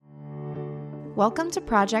Welcome to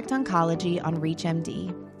Project Oncology on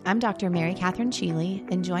ReachMD. I'm Dr. Mary Katherine Cheeley,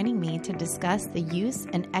 and joining me to discuss the use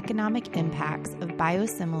and economic impacts of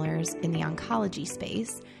biosimilars in the oncology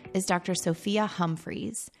space is Dr. Sophia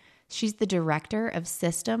Humphreys. She's the Director of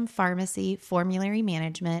System, Pharmacy, Formulary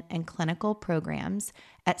Management, and Clinical Programs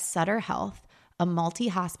at Sutter Health, a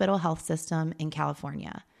multi-hospital health system in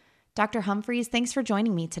California. Dr. Humphreys, thanks for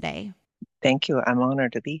joining me today. Thank you. I'm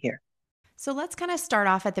honored to be here. So let's kind of start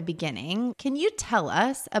off at the beginning. Can you tell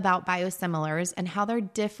us about biosimilars and how they're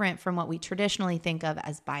different from what we traditionally think of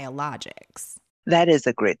as biologics? That is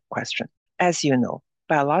a great question. As you know,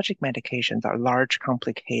 biologic medications are large,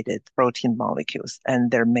 complicated protein molecules, and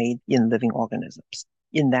they're made in living organisms.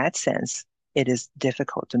 In that sense, it is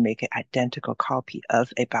difficult to make an identical copy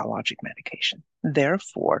of a biologic medication.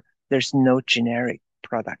 Therefore, there's no generic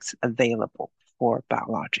products available for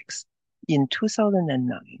biologics. In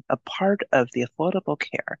 2009, a part of the Affordable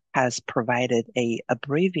Care has provided an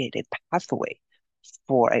abbreviated pathway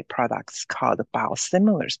for a product called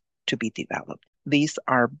biosimilars to be developed. These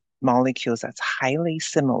are molecules that's highly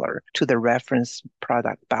similar to the reference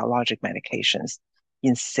product biologic medications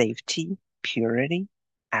in safety, purity,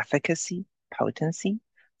 efficacy, potency,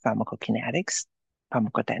 pharmacokinetics,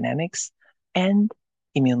 pharmacodynamics, and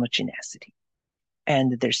immunogenicity.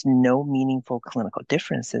 And there's no meaningful clinical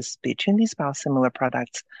differences between these biosimilar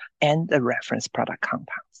products and the reference product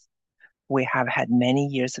compounds. We have had many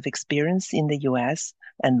years of experience in the US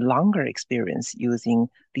and longer experience using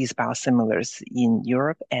these biosimilars in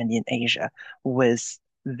Europe and in Asia with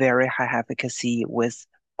very high efficacy with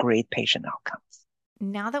great patient outcomes.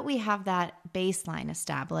 Now that we have that baseline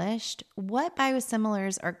established, what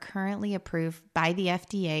biosimilars are currently approved by the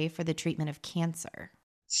FDA for the treatment of cancer?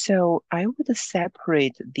 So I would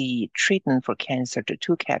separate the treatment for cancer to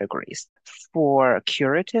two categories. For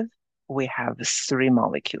curative, we have three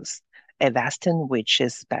molecules: Avastin, which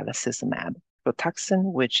is bevacizumab;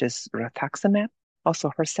 Rituxan, which is rituximab; also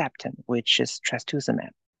Herceptin, which is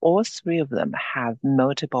trastuzumab. All three of them have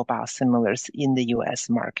multiple biosimilars in the US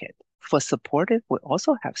market. For supportive, we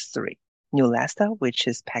also have three: Neulasta, which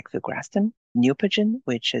is pegfilgrastim; Neupogen,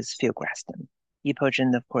 which is filgrastim;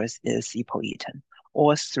 Epogen, of course, is epoetin.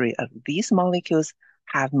 All three of these molecules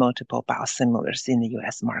have multiple biosimilars in the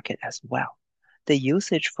US market as well. The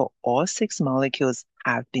usage for all six molecules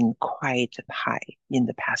have been quite high in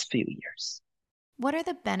the past few years. What are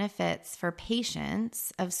the benefits for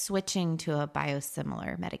patients of switching to a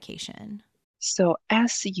biosimilar medication? So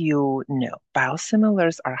as you know,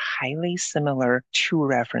 biosimilars are highly similar to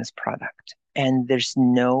reference product, and there's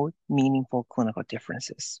no meaningful clinical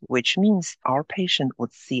differences, which means our patient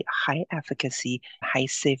would see high efficacy, high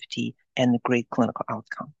safety, and great clinical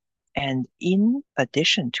outcome. And in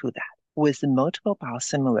addition to that, with multiple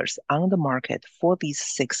biosimilars on the market for these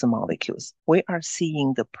six molecules, we are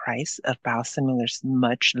seeing the price of biosimilars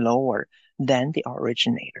much lower than the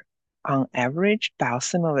originator. On average,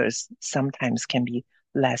 biosimilars sometimes can be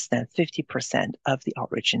less than 50% of the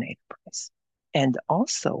originator price. And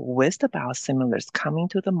also, with the biosimilars coming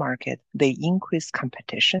to the market, they increase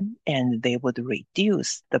competition and they would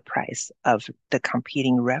reduce the price of the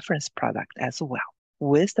competing reference product as well.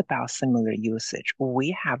 With the biosimilar usage,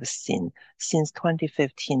 we have seen since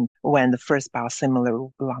 2015, when the first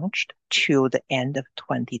biosimilar launched, to the end of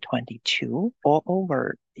 2022, all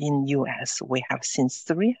over in US, we have seen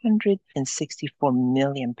 364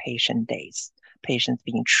 million patient days, patients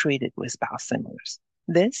being treated with biosimilars.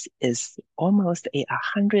 This is almost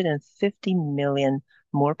 150 million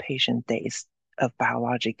more patient days of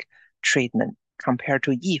biologic treatment compared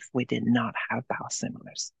to if we did not have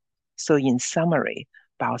biosimilars. So in summary,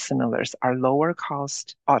 biosimilars are lower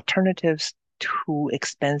cost alternatives to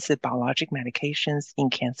expensive biologic medications in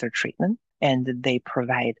cancer treatment, and they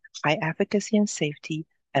provide high efficacy and safety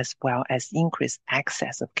as well as increased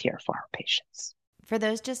access of care for our patients. For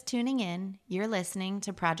those just tuning in, you're listening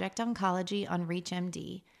to Project Oncology on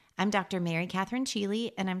ReachMD. I'm Dr. Mary Katherine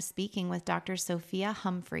Cheeley, and I'm speaking with Dr. Sophia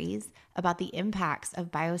Humphreys about the impacts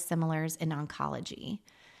of biosimilars in oncology.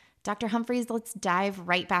 Dr. Humphreys, let's dive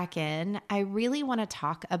right back in. I really want to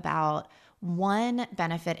talk about one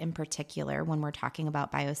benefit in particular when we're talking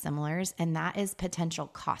about biosimilars, and that is potential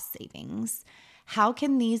cost savings. How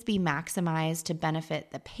can these be maximized to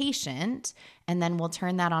benefit the patient? And then we'll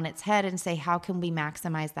turn that on its head and say, how can we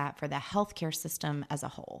maximize that for the healthcare system as a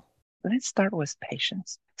whole? Let's start with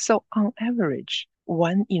patients. So on average,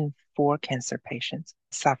 1 in 4 cancer patients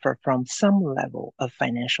suffer from some level of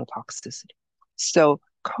financial toxicity. So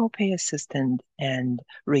copay assistance and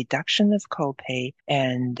reduction of copay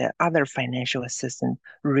and other financial assistance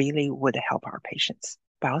really would help our patients.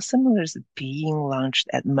 Biosimilars being launched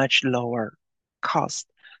at much lower cost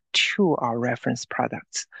to our reference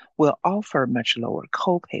products will offer much lower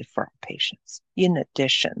copay for our patients. In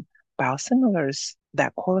addition, biosimilars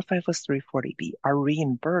that qualify for 340B are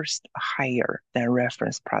reimbursed higher than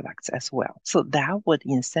reference products as well. So that would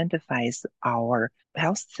incentivize our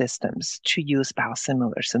health systems to use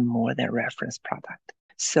biosimilars more than reference product.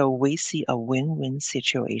 So we see a win-win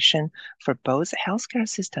situation for both healthcare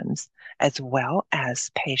systems as well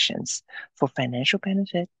as patients for financial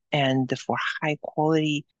benefit and for high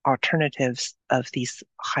quality alternatives of these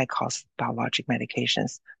high cost biologic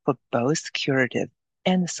medications for both curative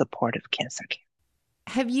and supportive cancer care.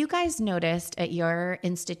 Have you guys noticed at your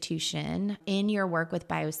institution in your work with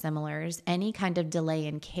biosimilars any kind of delay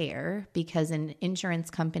in care because an insurance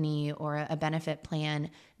company or a benefit plan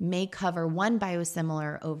may cover one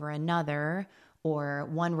biosimilar over another or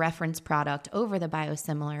one reference product over the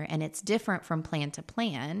biosimilar, and it's different from plan to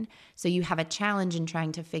plan? So you have a challenge in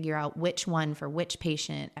trying to figure out which one for which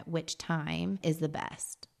patient at which time is the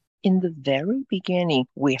best. In the very beginning,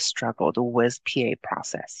 we struggled with PA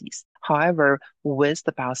processes. However, with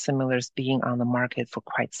the biosimilars being on the market for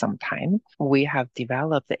quite some time, we have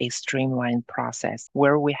developed a streamlined process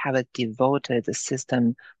where we have a devoted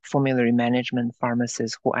system formulary management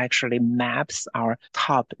pharmacist who actually maps our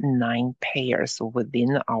top 9 payers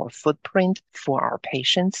within our footprint for our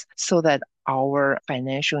patients so that our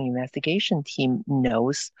financial investigation team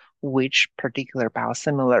knows which particular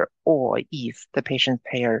biosimilar, or if the patient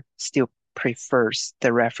payer still prefers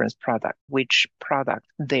the reference product, which product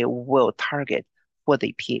they will target for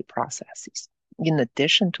the PA processes. In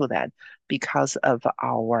addition to that, because of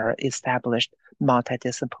our established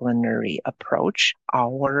multidisciplinary approach,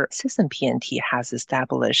 our system PNT has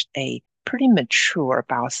established a pretty mature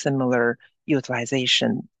biosimilar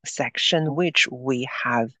utilization section, which we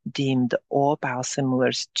have deemed all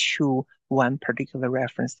biosimilars to one particular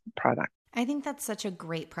reference product. I think that's such a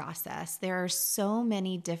great process. There are so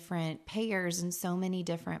many different payers and so many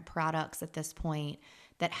different products at this point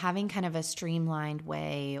that having kind of a streamlined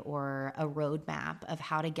way or a roadmap of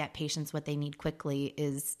how to get patients what they need quickly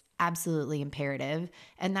is absolutely imperative.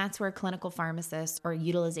 And that's where clinical pharmacists or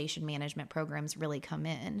utilization management programs really come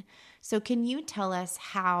in. So can you tell us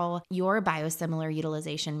how your biosimilar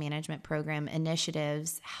utilization management program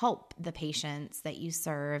initiatives help the patients that you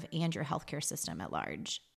serve and your healthcare system at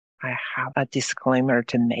large? I have a disclaimer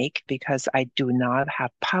to make because I do not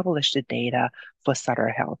have published data for Sutter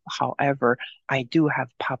Health. However, I do have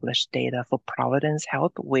published data for Providence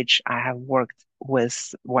Health, which I have worked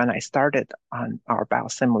with when I started on our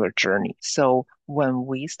biosimilar journey. So when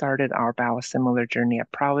we started our biosimilar journey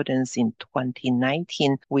at Providence in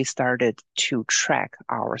 2019, we started to track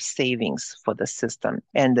our savings for the system.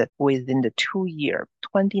 And within the 2 year,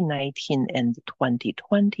 2019 and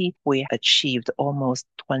 2020, we achieved almost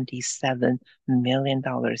 $27 million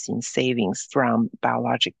in savings from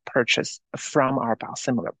biologic purchase from our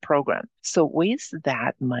biosimilar program. So with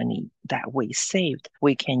that money that we saved,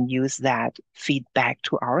 we can use that feedback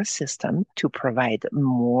to our system to provide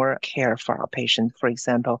more care for our patients. For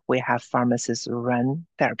example, we have pharmacists run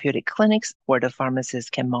therapeutic clinics where the pharmacists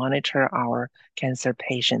can monitor our cancer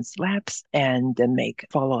patients' labs and make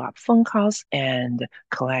follow-up phone calls and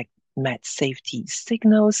collect med safety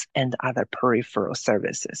signals and other peripheral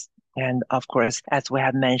services. And of course, as we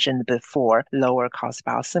have mentioned before, lower cost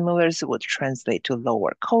biosimilars would translate to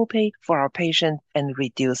lower copay for our patients and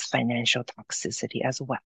reduce financial toxicity as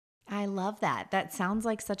well. I love that. That sounds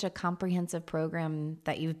like such a comprehensive program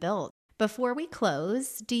that you've built. Before we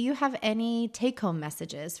close, do you have any take-home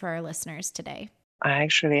messages for our listeners today? I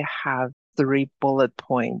actually have 3 bullet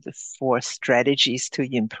points for strategies to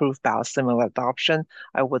improve biosimilar adoption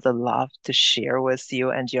I would love to share with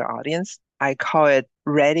you and your audience. I call it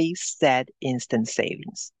ready, set, instant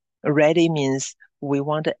savings. Ready means we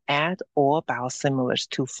want to add all biosimilars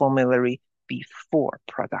to formulary before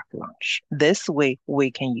product launch. This way,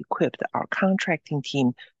 we can equip our contracting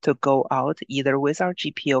team to go out either with our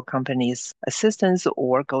GPO company's assistance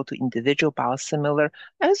or go to individual biosimilar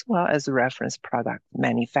as well as reference product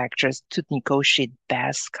manufacturers to negotiate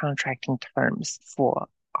best contracting terms for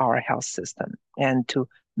our health system and to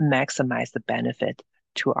maximize the benefit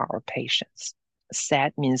to our patients.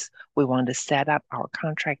 Set means we want to set up our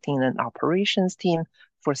contracting and operations team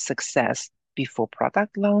for success before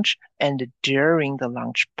product launch and during the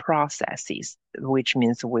launch processes, which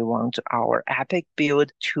means we want our epic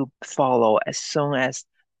build to follow as soon as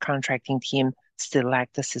contracting team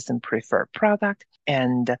select the system preferred product.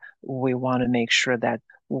 And we want to make sure that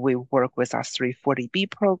we work with our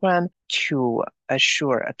 340B program to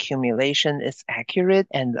assure accumulation is accurate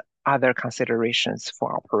and other considerations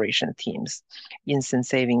for operation teams. Instant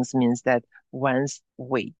savings means that once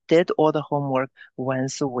we did all the homework,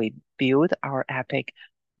 once we build our Epic,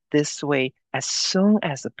 this way, as soon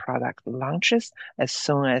as the product launches, as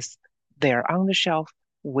soon as they're on the shelf,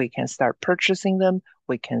 we can start purchasing them.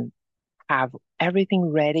 We can have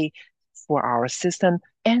everything ready for our system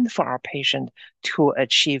and for our patient to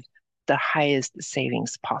achieve the highest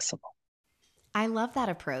savings possible. I love that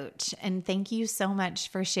approach, and thank you so much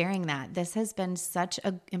for sharing that. This has been such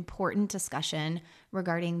an important discussion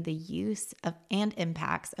regarding the use of and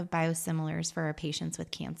impacts of biosimilars for our patients with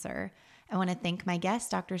cancer. I want to thank my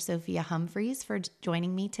guest, Dr. Sophia Humphreys, for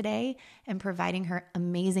joining me today and providing her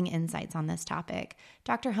amazing insights on this topic.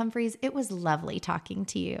 Dr. Humphreys, it was lovely talking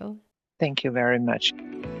to you. Thank you very much.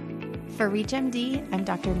 For ReachMD, I'm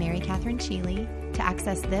Dr. Mary Katherine Cheeley. To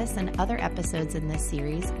access this and other episodes in this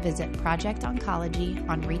series, visit Project Oncology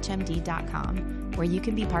on ReachMD.com, where you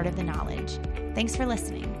can be part of the knowledge. Thanks for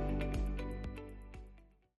listening.